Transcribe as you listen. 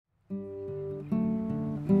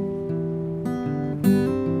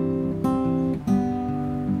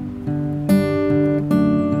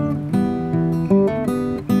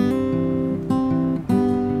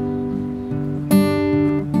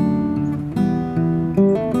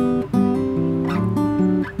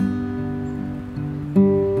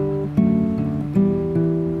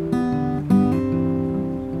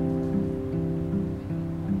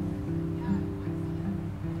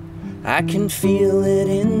I can feel it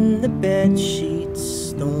in the bed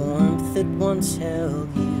sheets, the warmth that once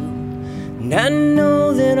held you. And I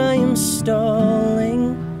know that I am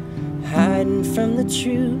stalling, hiding from the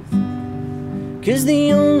truth, 'cause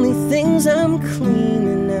the only things I'm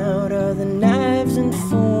cleaning out are the knives and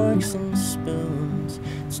forks and spoons.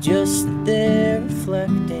 It's just that they're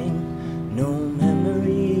reflecting no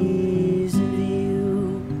memories of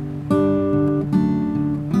you.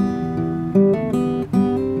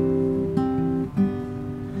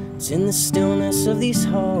 It's in the stillness of these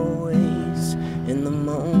hallways, in the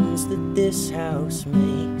moans that this house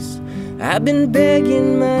makes. I've been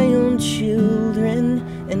begging my own children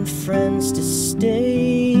and friends to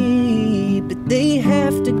stay, but they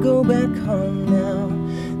have to go back home now.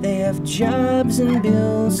 They have jobs and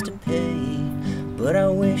bills to pay. But I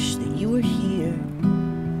wish that you were here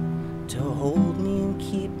to hold me and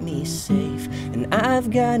keep me safe. And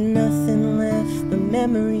I've got nothing left but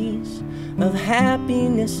memories of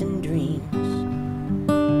happiness and dreams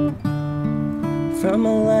from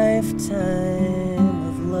a lifetime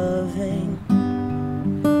of loving.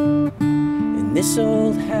 In this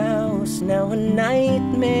old house, now a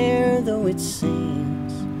nightmare though it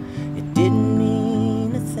seems, it didn't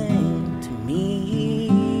mean a thing to me,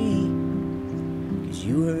 'cause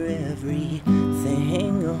you were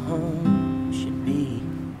everything a home should be.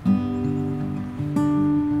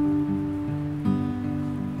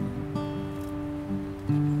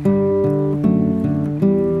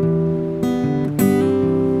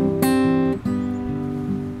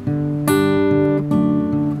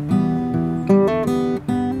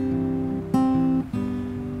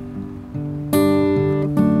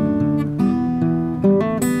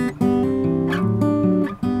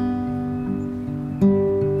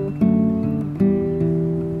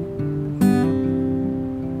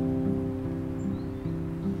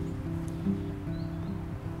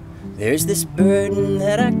 There's this burden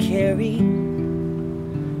that I carry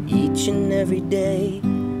each and every day,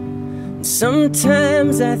 and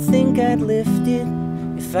sometimes I think I'd lift it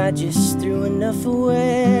if I just threw enough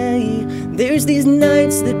away. There's these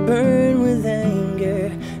nights that burn with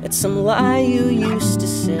anger at some lie you used to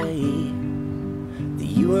say, that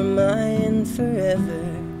you were mine forever,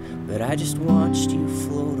 but I just watched you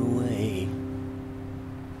float away.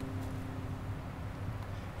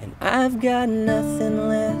 And I've got nothing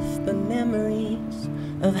left but memories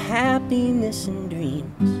of happiness and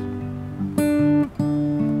dreams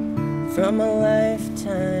from a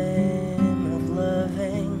lifetime of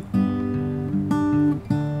loving.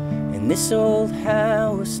 And this old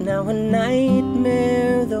house, now a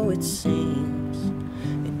nightmare though it seems,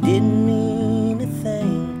 it didn't mean a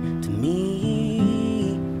thing to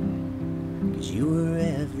me, 'cause you were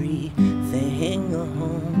everything a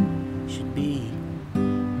home should be.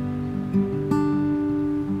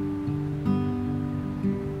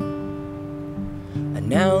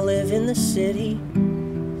 Now live in the city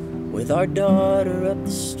with our daughter up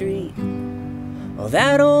the street. Oh,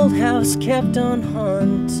 that old house kept on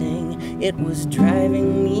haunting, it was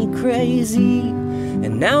driving me crazy.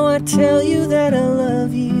 And now I tell you that I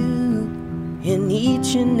love you in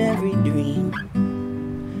each and every dream,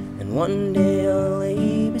 and one day I'll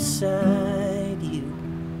lay beside you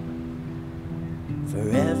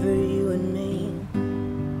forever.